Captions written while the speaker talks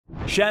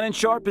Shannon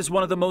Sharpe is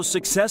one of the most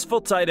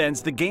successful tight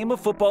ends the game of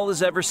football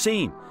has ever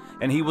seen,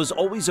 and he was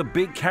always a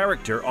big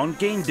character on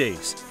game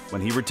days. When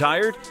he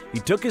retired, he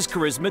took his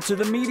charisma to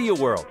the media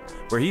world,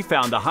 where he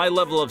found a high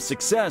level of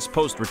success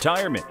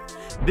post-retirement.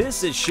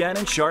 This is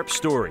Shannon Sharpe's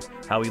story,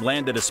 how he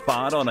landed a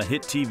spot on a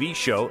hit TV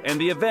show and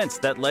the events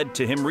that led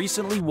to him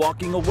recently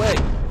walking away.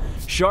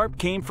 Sharpe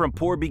came from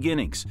poor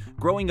beginnings,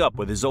 growing up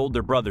with his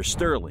older brother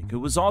Sterling, who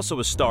was also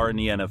a star in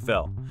the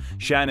NFL.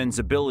 Shannon's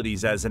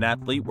abilities as an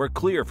athlete were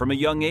clear from a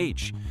young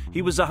age.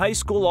 He was a high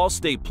school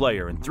all-state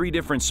player in 3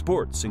 different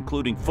sports,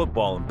 including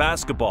football and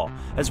basketball,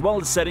 as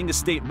well as setting a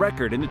state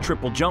record in the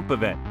triple jump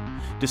event.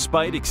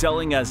 Despite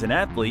excelling as an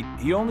athlete,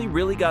 he only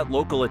really got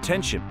local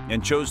attention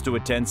and chose to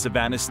attend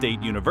Savannah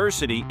State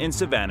University in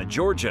Savannah,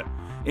 Georgia.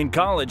 In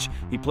college,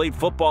 he played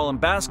football and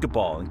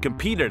basketball and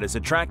competed as a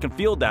track and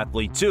field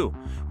athlete too,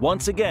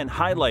 once again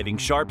highlighting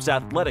Sharpe's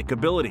athletic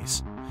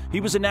abilities.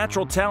 He was a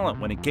natural talent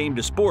when it came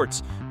to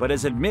sports, but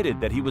has admitted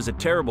that he was a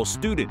terrible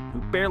student who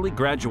barely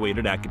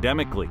graduated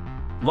academically.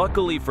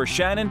 Luckily for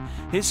Shannon,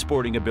 his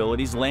sporting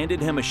abilities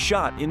landed him a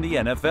shot in the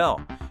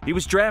NFL. He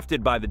was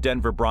drafted by the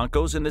Denver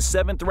Broncos in the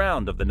 7th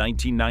round of the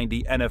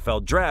 1990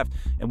 NFL Draft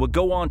and would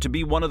go on to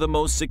be one of the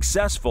most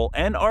successful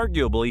and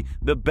arguably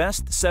the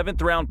best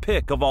 7th-round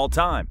pick of all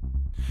time.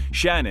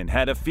 Shannon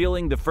had a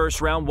feeling the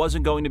first round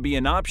wasn't going to be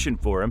an option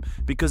for him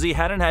because he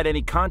hadn't had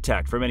any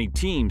contact from any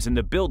teams in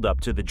the build-up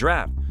to the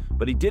draft,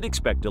 but he did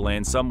expect to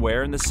land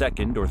somewhere in the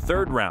 2nd or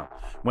 3rd round.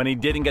 When he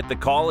didn't get the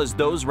call as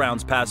those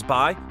rounds passed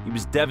by, he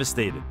was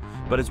devastated,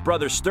 but his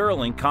brother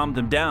Sterling calmed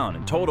him down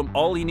and told him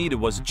all he needed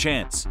was a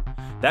chance.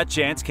 That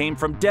chance came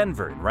from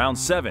Denver in round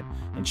 7,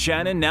 and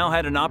Shannon now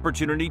had an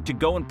opportunity to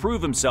go and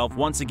prove himself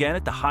once again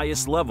at the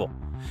highest level.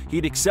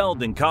 He'd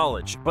excelled in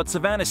college, but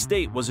Savannah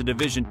State was a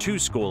Division II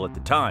school at the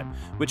time,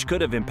 which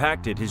could have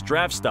impacted his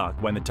draft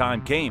stock when the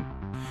time came.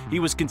 He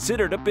was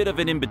considered a bit of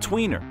an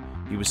in-betweener.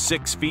 He was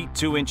 6 feet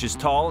 2 inches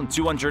tall and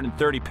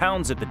 230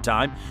 pounds at the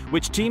time,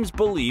 which teams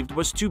believed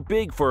was too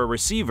big for a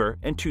receiver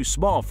and too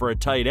small for a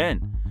tight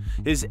end.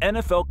 His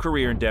NFL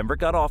career in Denver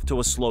got off to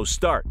a slow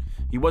start.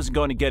 He wasn't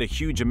going to get a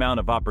huge amount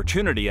of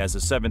opportunity as a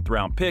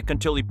 7th-round pick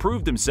until he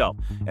proved himself,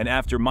 and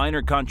after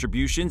minor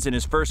contributions in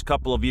his first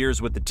couple of years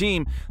with the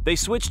team, they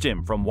switched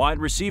him from wide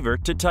receiver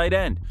to tight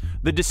end.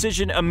 The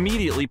decision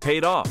immediately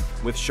paid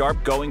off, with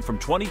Sharpe going from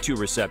 22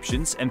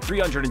 receptions and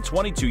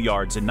 322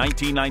 yards in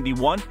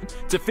 1991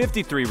 to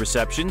 53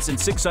 receptions and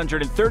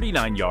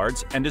 639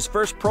 yards and his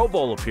first Pro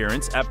Bowl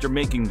appearance after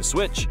making the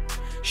switch.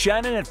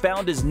 Shannon had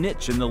found his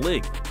niche in the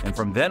league, and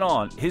from then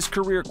on, his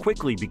career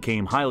quickly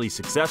became highly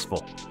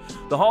successful.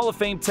 The Hall of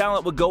Fame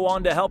talent would go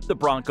on to help the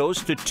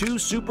Broncos to 2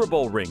 Super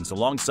Bowl rings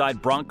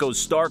alongside Broncos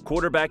star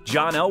quarterback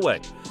John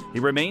Elway. He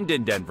remained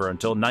in Denver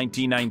until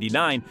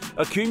 1999,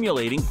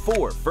 accumulating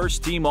 4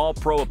 first-team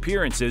All-Pro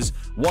appearances,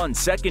 1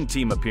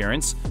 second-team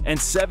appearance, and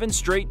 7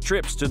 straight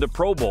trips to the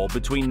Pro Bowl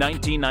between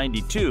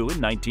 1992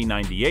 and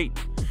 1998.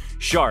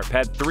 Sharpe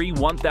had 3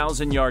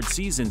 1,000-yard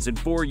seasons in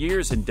 4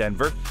 years in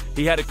Denver.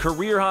 He had a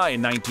career high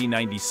in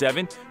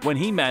 1997 when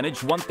he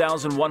managed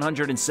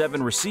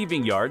 1,107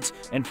 receiving yards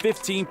and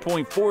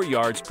 15.4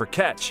 yards per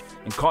catch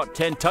and caught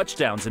 10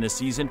 touchdowns in a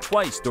season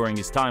twice during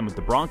his time with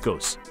the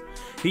Broncos.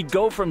 He'd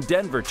go from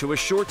Denver to a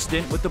short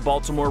stint with the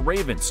Baltimore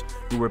Ravens,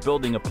 who were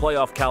building a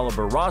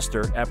playoff-caliber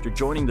roster after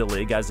joining the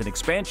league as an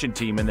expansion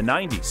team in the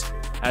 90s.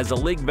 As a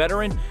league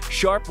veteran,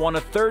 Sharpe won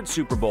a 3rd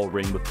Super Bowl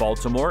ring with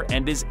Baltimore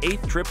and his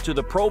 8th trip to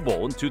the Pro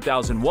Bowl in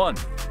 2001.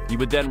 He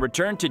would then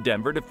return to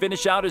Denver to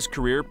finish out his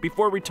career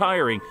before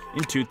retiring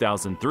in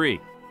 2003.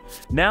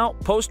 Now,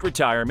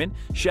 post-retirement,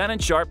 Shannon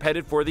Sharpe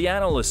headed for the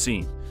analyst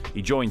scene.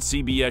 He joined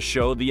CBS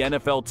show The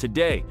NFL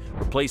Today,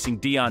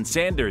 replacing Deion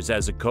Sanders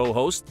as a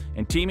co-host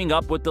and teaming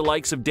up with the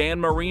likes of Dan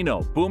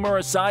Marino, Boomer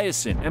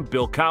Esiason, and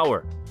Bill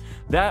Cowher.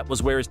 That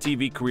was where his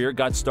TV career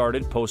got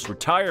started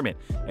post-retirement,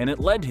 and it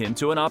led him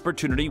to an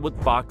opportunity with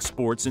Fox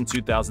Sports in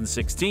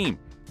 2016.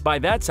 By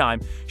that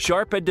time,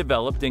 Sharpe had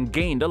developed and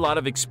gained a lot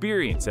of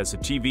experience as a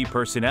TV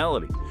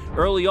personality.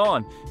 Early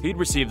on, he'd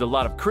received a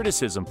lot of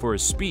criticism for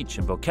his speech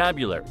and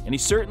vocabulary, and he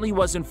certainly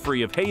wasn't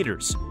free of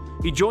haters.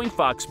 He joined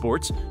Fox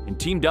Sports and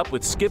teamed up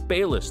with Skip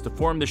Bayless to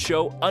form the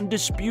show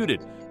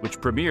Undisputed, which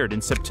premiered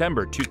in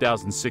September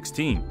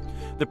 2016.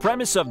 The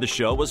premise of the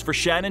show was for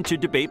Shannon to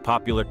debate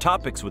popular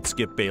topics with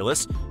Skip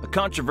Bayless, a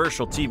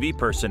controversial TV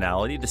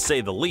personality to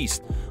say the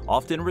least,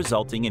 often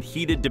resulting in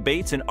heated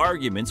debates and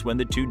arguments when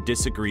the two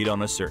disagreed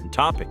on a certain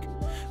topic.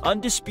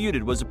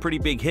 Undisputed was a pretty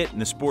big hit in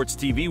the sports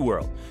TV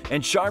world,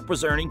 and Sharpe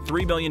was earning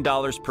 $3 million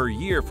per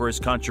year for his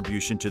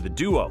contribution to the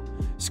duo.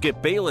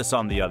 Skip Bayless,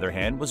 on the other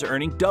hand, was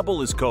earning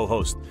double as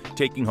co-host,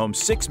 taking home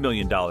 $6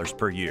 million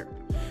per year.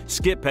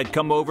 Skip had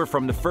come over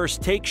from the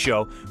First Take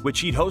show,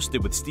 which he'd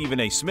hosted with Stephen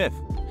A. Smith.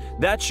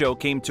 That show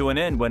came to an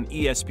end when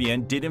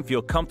ESPN didn't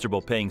feel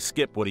comfortable paying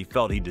Skip what he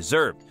felt he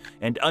deserved,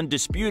 and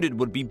Undisputed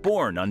would be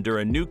born under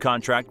a new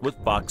contract with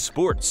Fox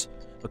Sports.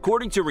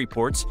 According to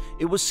reports,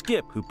 it was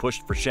Skip who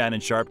pushed for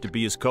Shannon Sharpe to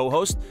be his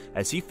co-host,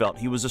 as he felt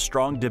he was a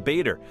strong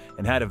debater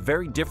and had a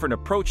very different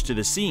approach to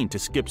the scene to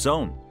Skip's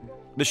own.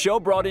 The show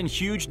brought in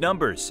huge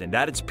numbers, and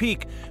at its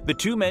peak, the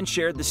two men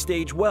shared the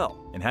stage well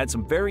and had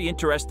some very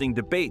interesting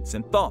debates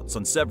and thoughts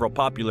on several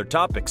popular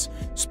topics.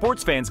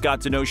 Sports fans got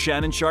to know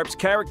Shannon Sharpe's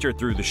character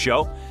through the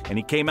show, and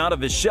he came out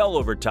of his shell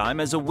over time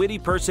as a witty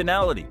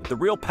personality with a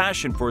real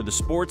passion for the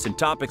sports and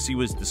topics he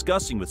was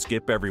discussing with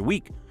Skip every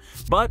week.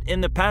 But in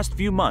the past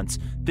few months,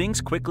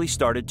 things quickly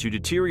started to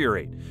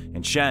deteriorate,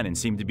 and Shannon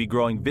seemed to be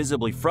growing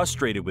visibly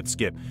frustrated with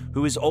Skip,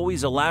 who is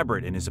always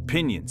elaborate in his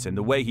opinions and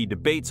the way he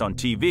debates on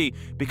TV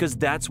because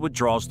that's what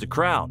draws the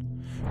crowd.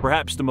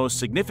 Perhaps the most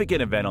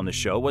significant event on the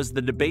show was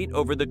the debate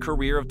over the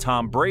career of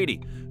Tom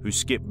Brady, who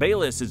Skip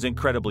Bayless is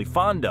incredibly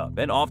fond of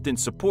and often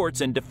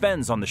supports and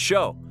defends on the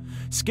show.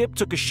 Skip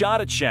took a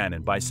shot at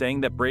Shannon by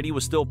saying that Brady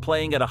was still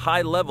playing at a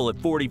high level at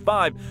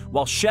 45,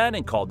 while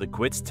Shannon called it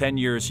quits 10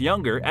 years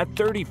younger at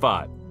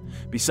 35.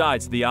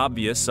 Besides the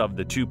obvious of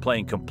the two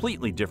playing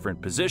completely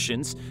different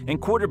positions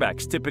and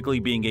quarterbacks typically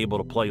being able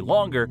to play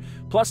longer,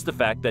 plus the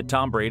fact that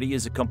Tom Brady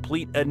is a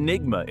complete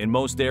enigma in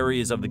most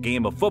areas of the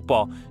game of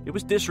football, it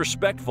was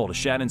disrespectful to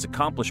Shannon's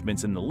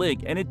accomplishments in the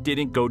league, and it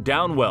didn't go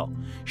down well.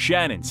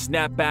 Shannon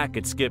snapped back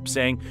at Skip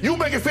saying, "You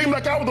make it seem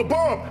like I was a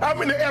bum.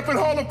 I'm in the effing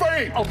Hall of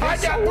Fame. Okay, I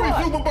got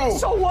 3 Super Bowls.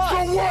 So what?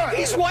 So what?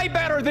 He's way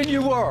better than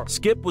you were."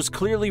 Skip was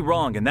clearly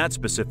wrong in that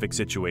specific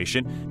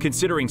situation.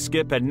 Considering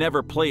Skip had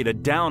never played a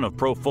down of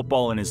pro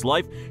football in his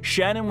life,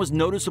 Shannon was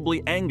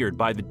noticeably angered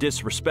by the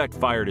disrespect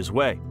fired his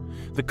way.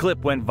 The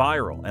clip went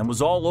viral and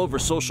was all over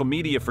social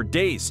media for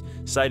days,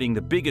 citing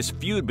the biggest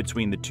feud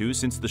between the two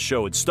since the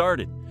show had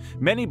started.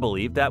 Many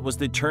believe that was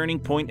the turning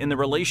point in the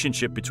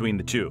relationship between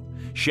the two.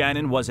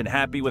 Shannon wasn't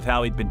happy with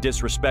how he'd been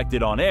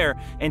disrespected on air,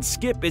 and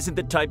Skip isn't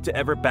the type to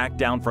ever back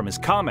down from his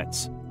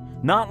comments.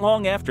 Not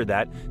long after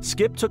that,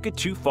 Skip took it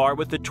too far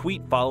with a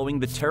tweet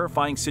following the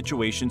terrifying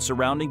situation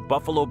surrounding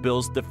Buffalo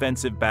Bills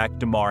defensive back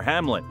Damar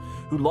Hamlin,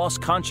 who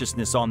lost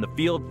consciousness on the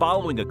field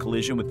following a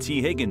collision with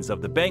T. Higgins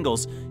of the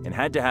Bengals and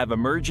had to have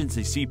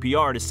emergency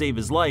CPR to save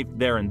his life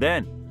there and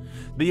then.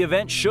 The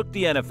event shook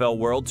the NFL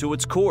world to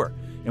its core,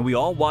 and we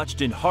all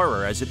watched in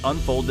horror as it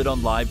unfolded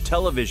on live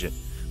television.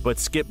 But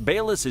Skip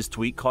Bayless's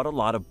tweet caught a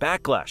lot of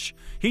backlash.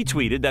 He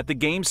tweeted that the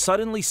game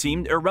suddenly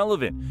seemed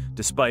irrelevant,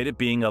 despite it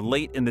being a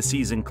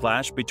late-in-the-season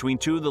clash between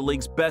two of the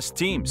league's best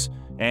teams.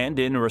 And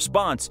in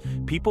response,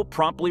 people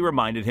promptly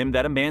reminded him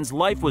that a man's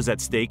life was at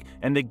stake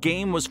and the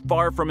game was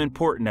far from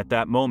important at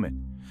that moment.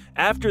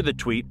 After the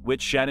tweet,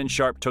 which Shannon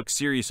Sharpe took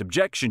serious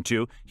objection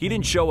to, he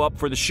didn't show up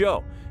for the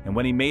show. And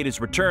when he made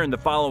his return the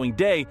following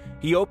day,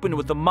 he opened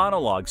with a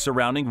monologue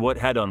surrounding what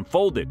had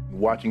unfolded.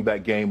 Watching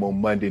that game on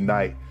Monday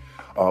night,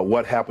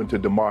 what happened to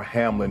Damar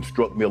Hamlin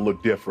struck me a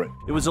little different.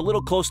 It was a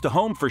little close to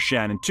home for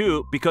Shannon,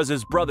 too, because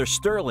his brother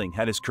Sterling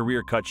had his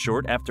career cut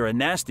short after a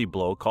nasty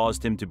blow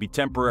caused him to be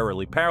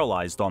temporarily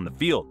paralyzed on the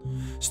field.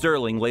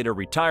 Sterling later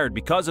retired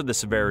because of the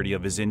severity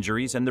of his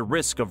injuries and the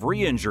risk of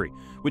re-injury,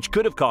 which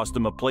could have cost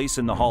him a place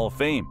in the Hall of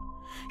Fame.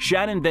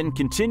 Shannon then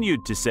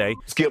continued to say,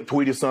 Skip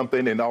tweeted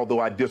something, and although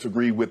I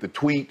disagree with the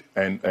tweet,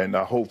 and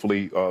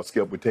hopefully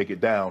Skip would take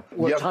it down.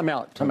 Well, time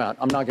out. I'm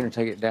not going to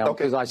take it down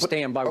because I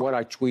stand by what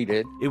I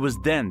tweeted. It was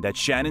then that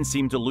Shannon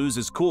seemed to lose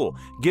his cool,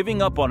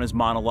 giving up on his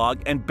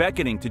monologue and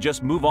beckoning to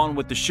just move on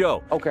with the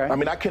show. Okay. I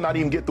mean, I cannot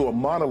even get through a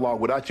monologue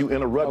without you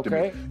interrupting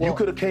me. Well, you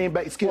could have came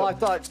back, Skip. Well, I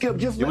thought, Skip,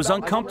 just it was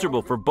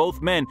uncomfortable for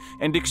both men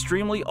and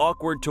extremely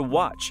awkward to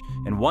watch.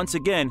 And once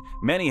again,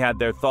 many had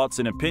their thoughts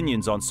and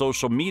opinions on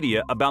social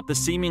media about the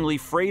seemingly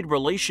frayed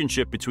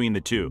relationship between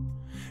the two.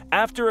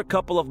 After a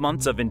couple of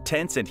months of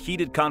intense and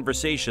heated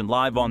conversation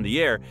live on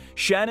the air,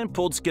 Shannon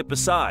pulled Skip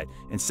aside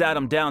and sat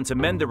him down to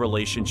mend the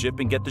relationship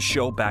and get the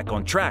show back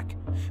on track.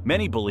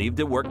 Many believed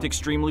it worked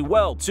extremely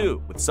well,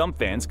 too, with some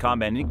fans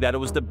commenting that it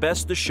was the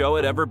best the show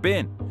had ever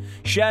been.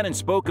 Shannon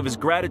spoke of his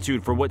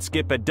gratitude for what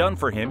Skip had done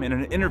for him in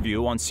an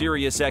interview on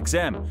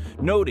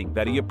SiriusXM, noting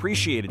that he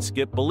appreciated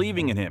Skip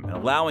believing in him and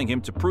allowing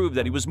him to prove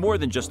that he was more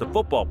than just a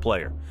football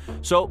player.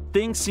 So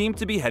things seemed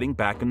to be heading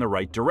back in the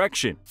right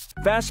direction.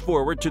 Fast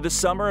forward to the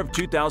summer of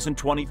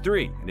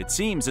 2023, and it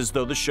seems as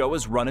though the show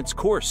has run its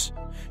course.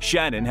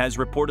 Shannon has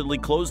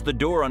reportedly closed the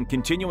door on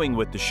continuing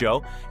with the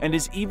show and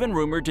is even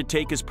rumored to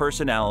take his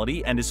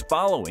personality and his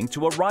following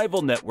to a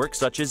rival network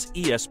such as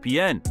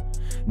ESPN.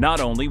 Not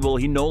only will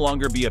he no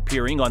longer be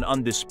appearing on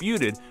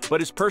Undisputed,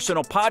 but his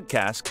personal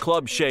podcast,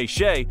 Club Shay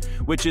Shay,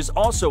 which is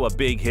also a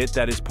big hit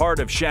that is part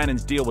of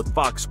Shannon's deal with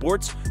Fox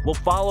Sports, will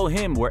follow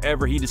him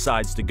wherever he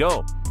decides to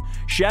go.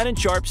 Shannon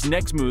Sharpe's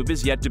next move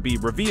is yet to be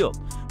revealed,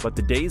 but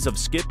the days of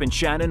Skip and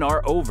Shannon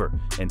are over,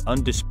 and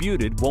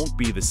Undisputed won't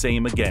be the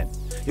same again.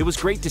 It was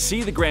great to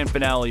see the grand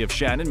finale of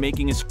Shannon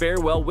making his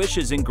farewell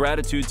wishes in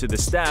gratitude to the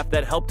staff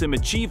that helped him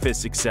achieve his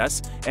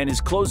success, and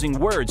his closing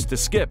words to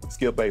Skip.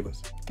 Skip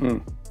Bayless,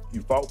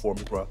 you fought for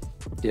me, bro.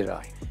 Did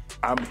I?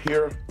 I'm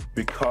here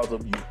because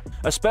of you.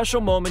 A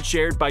special moment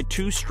shared by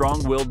two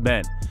strong-willed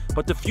men.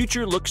 But the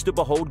future looks to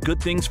behold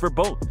good things for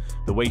both.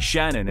 The way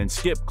Shannon and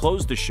Skip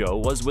closed the show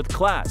was with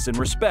class and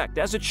respect,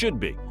 as it should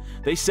be.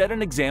 They set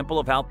an example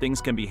of how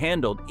things can be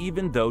handled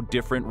even though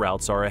different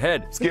routes are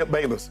ahead. Skip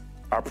Bayless,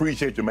 I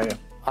appreciate you, man.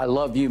 I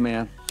love you,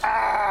 man.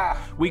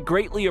 We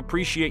greatly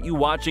appreciate you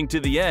watching to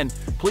the end.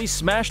 Please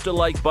smash the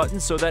like button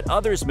so that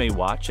others may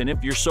watch, and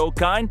if you're so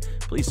kind,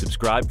 please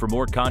subscribe for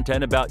more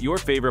content about your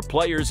favorite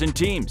players and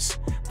teams.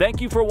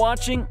 Thank you for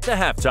watching The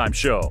Halftime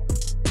Show.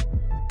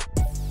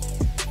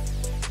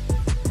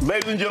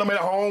 Ladies and gentlemen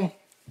at home,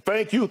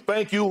 thank you,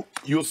 thank you.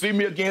 You'll see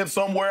me again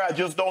somewhere. I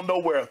just don't know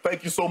where.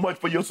 Thank you so much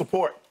for your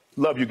support.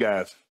 Love you guys.